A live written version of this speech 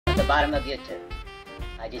bottom of YouTube.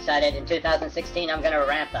 I decided in 2016 I'm going to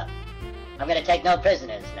ramp up. I'm going to take no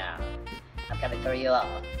prisoners now. I'm coming for you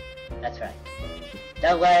all. That's right.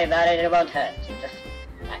 Don't worry about it, it won't hurt.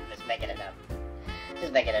 I'm just making it up.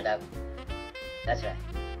 Just making it up. That's right.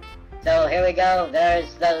 So here we go.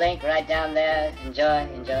 There's the link right down there. Enjoy,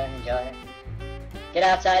 enjoy, enjoy. Get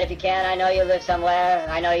outside if you can. I know you live somewhere.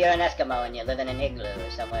 I know you're an Eskimo and you live in an igloo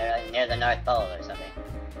or somewhere near the North Pole or something.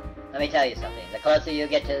 Let me tell you something. The closer you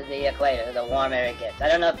get to the equator, the warmer it gets. I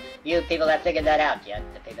don't know if you people have figured that out yet.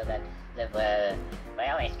 The people that live,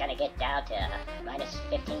 well, it's gonna get down to minus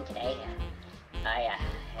 15 today.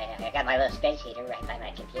 I got my little space heater right by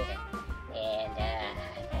my computer. And,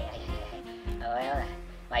 well,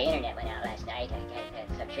 my internet went out last night.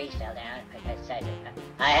 Some trees fell down.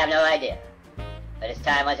 I have no idea. But it's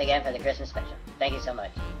time once again for the Christmas special. Thank you so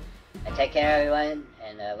much. And take care, everyone,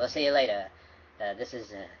 and we'll see you later. This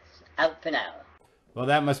is out for now. Well,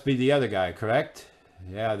 that must be the other guy, correct?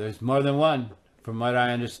 Yeah, there's more than one. From what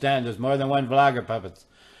I understand, there's more than one Vlogger Puppets.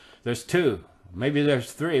 There's 2. Maybe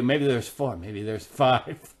there's 3. Maybe there's 4. Maybe there's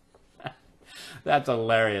 5. That's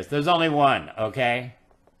hilarious. There's only one, okay?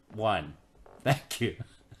 One. Thank you.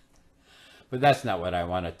 But that's not what I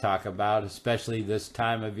want to talk about, especially this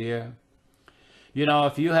time of year. You know,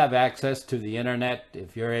 if you have access to the internet,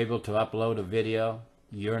 if you're able to upload a video,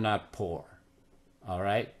 you're not poor. All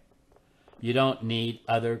right? You don't need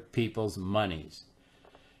other people's monies.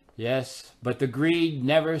 Yes, but the greed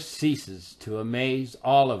never ceases to amaze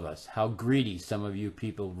all of us, how greedy some of you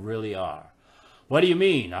people really are. What do you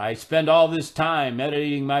mean? I spend all this time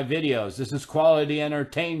editing my videos. This is quality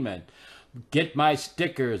entertainment. Get my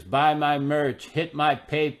stickers, buy my merch, hit my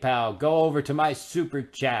PayPal, go over to my Super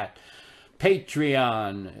Chat,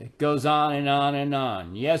 Patreon. It goes on and on and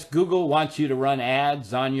on. Yes, Google wants you to run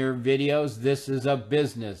ads on your videos. This is a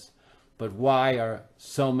business. But why are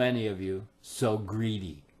so many of you so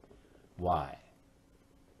greedy? Why?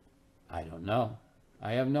 I don't know.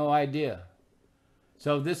 I have no idea.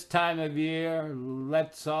 So this time of year,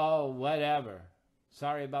 let's all whatever.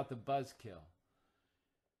 Sorry about the buzzkill.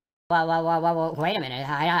 Well, wait a minute.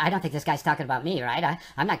 I don't think this guy's talking about me, right?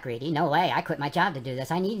 I'm not greedy. No way. I quit my job to do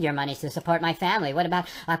this. I need your money to support my family. What about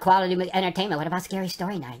quality entertainment? What about Scary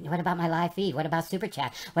Story Night? What about my live feed? What about Super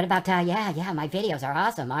Chat? What about, yeah, my videos are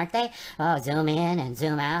awesome, aren't they? Oh, zoom in and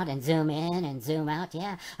zoom out and zoom in and zoom out.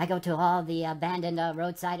 Yeah, I go to all the abandoned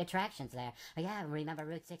roadside attractions there. Yeah, remember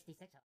Route 66?